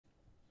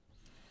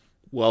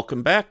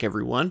Welcome back,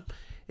 everyone.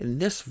 In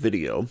this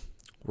video,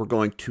 we're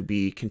going to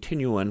be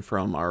continuing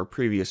from our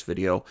previous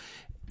video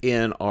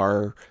in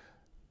our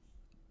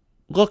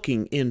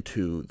looking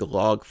into the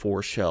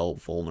log4 shell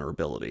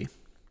vulnerability.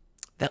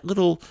 That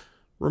little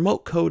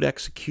remote code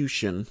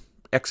execution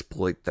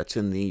exploit that's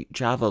in the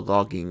Java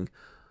logging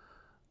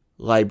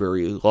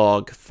library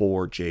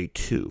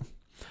log4j2,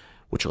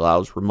 which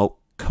allows remote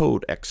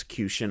code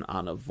execution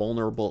on a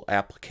vulnerable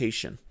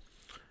application.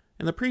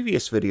 In the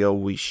previous video,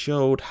 we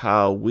showed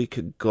how we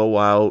could go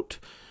out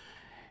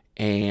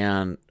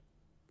and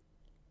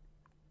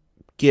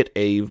get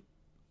a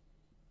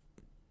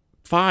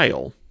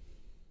file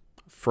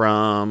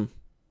from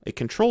a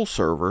control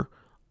server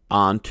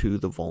onto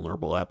the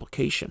vulnerable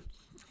application.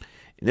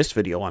 In this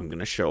video, I'm going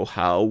to show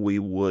how we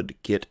would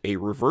get a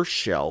reverse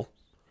shell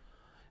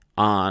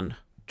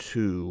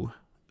onto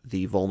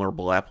the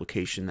vulnerable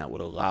application that would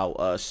allow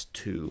us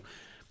to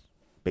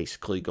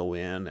basically go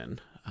in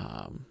and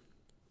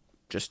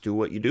just do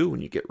what you do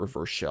when you get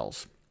reverse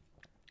shells.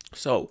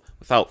 So,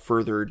 without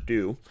further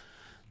ado,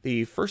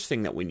 the first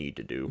thing that we need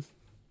to do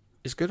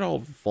is get our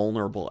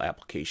vulnerable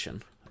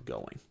application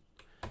going.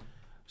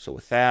 So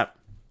with that,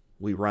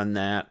 we run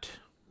that,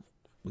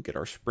 we get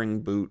our Spring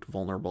Boot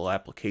vulnerable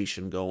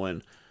application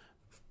going.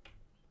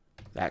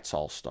 That's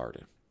all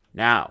started.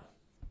 Now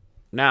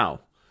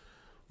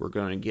we're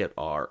going to get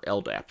our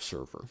LDAP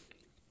server.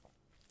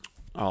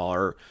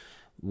 Our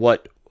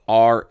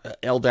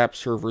LDAP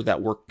server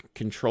that we're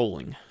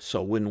controlling.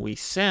 So when we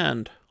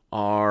send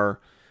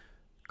our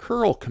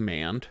curl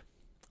command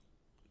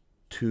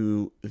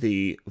to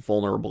the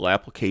vulnerable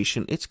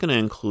application, it's going to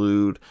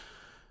include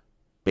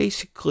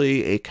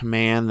basically a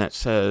command that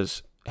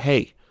says,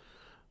 hey,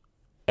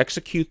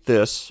 execute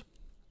this,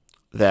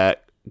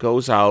 that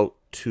goes out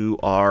to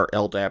our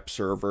LDAP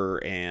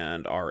server,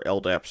 and our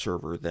LDAP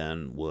server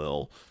then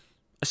will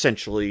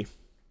essentially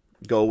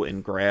go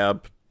and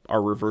grab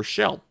our reverse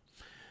shell,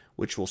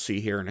 which we'll see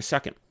here in a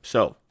second.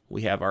 So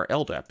we have our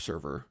LDAP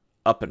server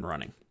up and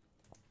running.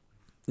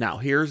 Now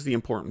here's the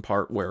important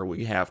part where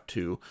we have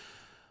to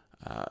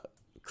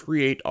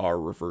create our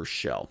reverse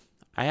shell.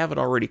 I have it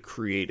already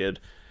created,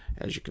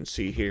 as you can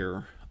see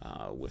here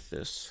with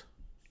this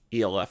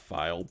ELF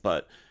file,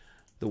 but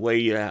the way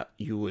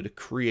you would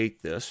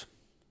create this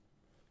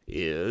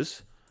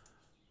is,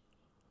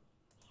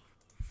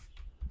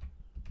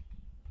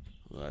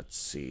 let's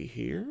see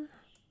here,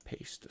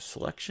 paste a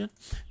selection,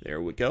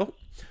 there we go.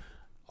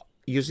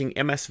 Using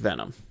MS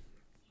Venom,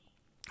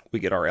 we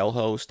get our L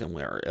host and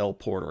our L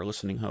port, our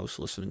listening host,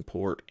 listening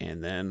port,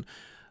 and then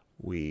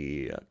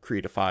we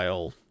create a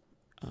file,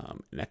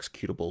 an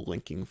executable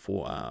linking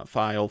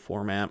file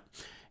format,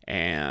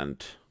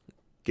 and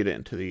get it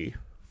into the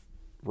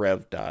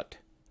rev.elf.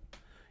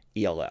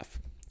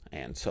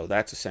 And so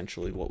that's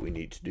essentially what we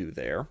need to do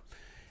there.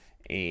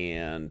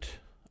 And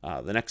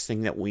the next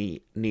thing that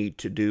we need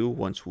to do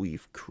once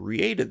we've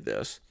created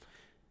this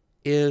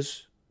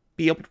is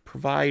be able to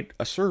provide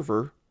a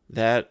server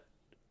that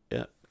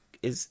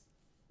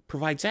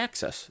provides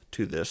access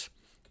to this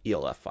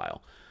ELF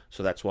file.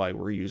 So that's why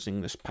we're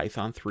using this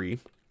Python 3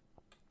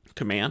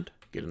 command,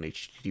 get an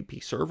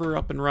HTTP server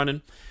up and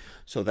running,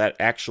 so that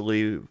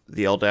actually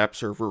the LDAP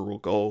server will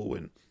go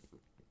and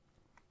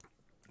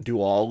do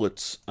all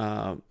its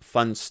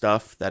fun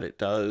stuff that it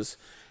does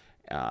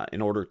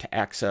in order to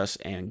access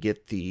and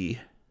get the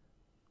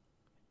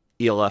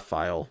ELF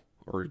file,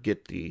 or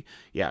get the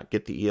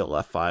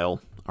ELF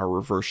file, our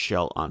reverse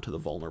shell, onto the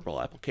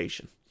vulnerable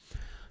application.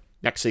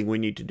 Next thing we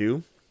need to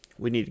do,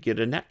 we need to get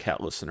a netcat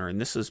listener, and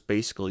this is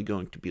basically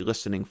going to be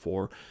listening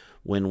for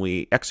when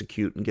we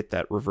execute and get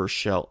that reverse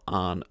shell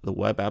on the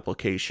web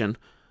application.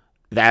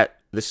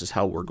 This is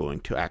how we're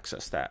going to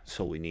access that.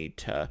 So we need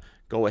to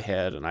go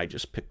ahead, and I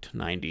just picked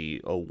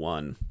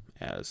 9001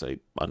 as a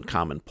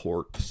uncommon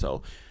port,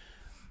 so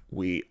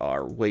we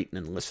are waiting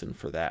and listening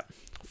for that.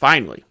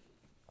 Finally,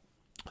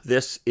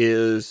 this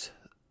is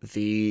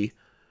the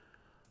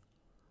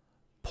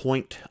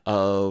point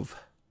of,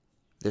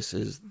 this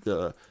is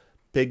the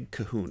big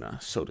kahuna,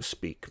 so to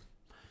speak.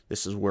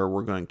 This is where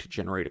we're going to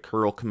generate a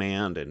curl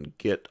command and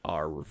get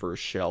our reverse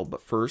shell.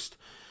 But first,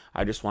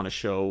 I just want to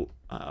show,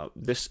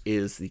 this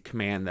is the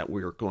command that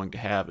we're going to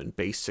have in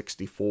base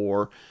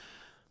 64.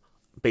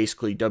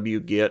 Basically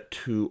wget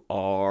to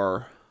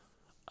our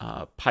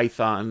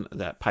Python,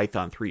 that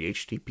Python 3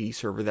 HTTP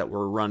server that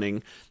we're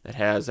running that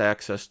has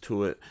access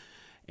to it,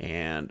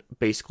 and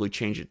basically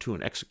change it to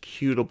an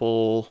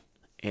executable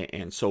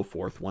and so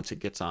forth once it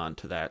gets on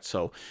to that.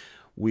 So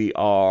we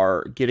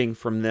are getting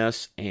from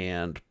this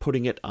and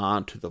putting it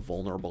onto the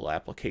vulnerable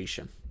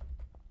application.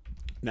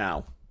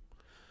 Now,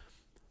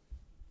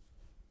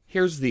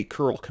 here's the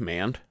curl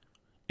command,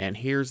 and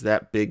here's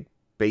that big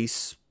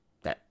base,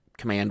 that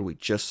command we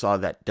just saw,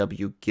 that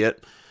wget.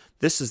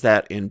 This is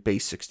that in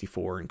base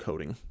 64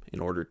 encoding in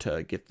order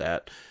to get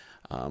that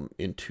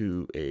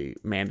into a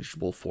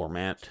manageable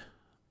format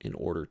in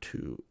order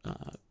to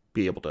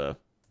be able to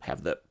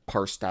have that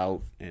parsed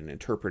out and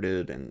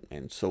interpreted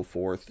and so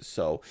forth.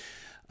 So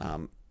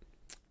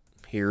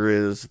here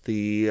is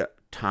the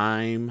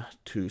time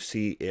to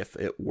see if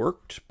it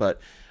worked, but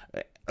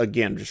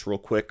again, just real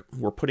quick,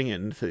 we're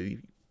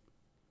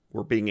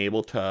being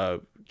able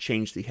to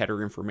change the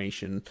header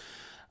information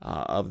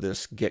of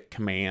this get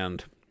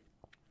command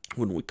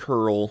when we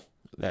curl.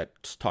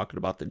 That's talking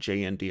about the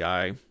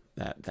JNDI,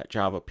 that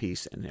Java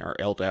piece, and our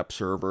LDAP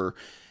server,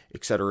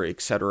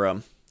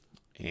 etc.,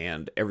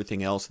 and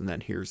everything else. And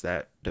then here's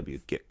that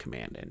wget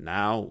command. And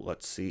now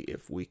let's see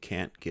if we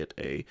can't get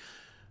a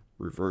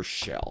reverse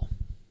shell.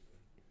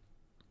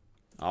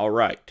 All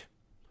right,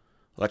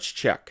 let's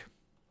check.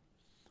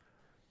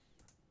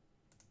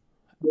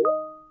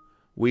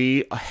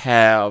 We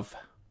have,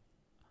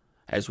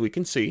 as we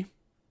can see,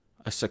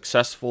 a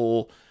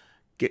successful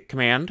get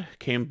command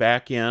came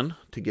back in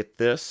to get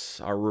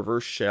this, our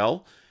reverse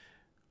shell,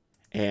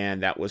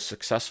 and that was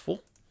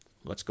successful.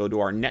 Let's go to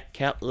our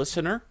netcat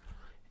listener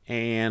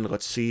and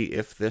let's see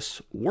if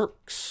this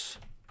works.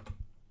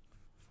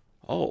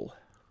 Oh,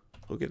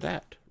 look at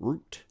that.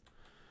 Root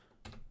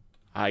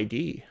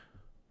ID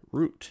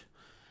root.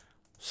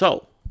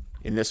 So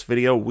in this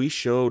video we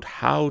showed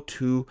how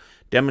to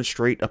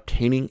demonstrate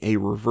obtaining a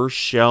reverse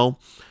shell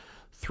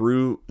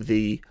through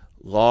the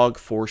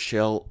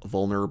log4shell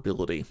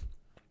vulnerability.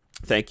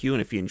 Thank you,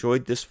 and if you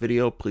enjoyed this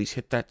video, please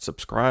hit that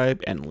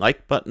subscribe and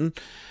like button.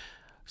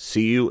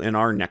 See you in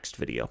our next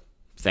video.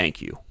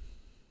 Thank you.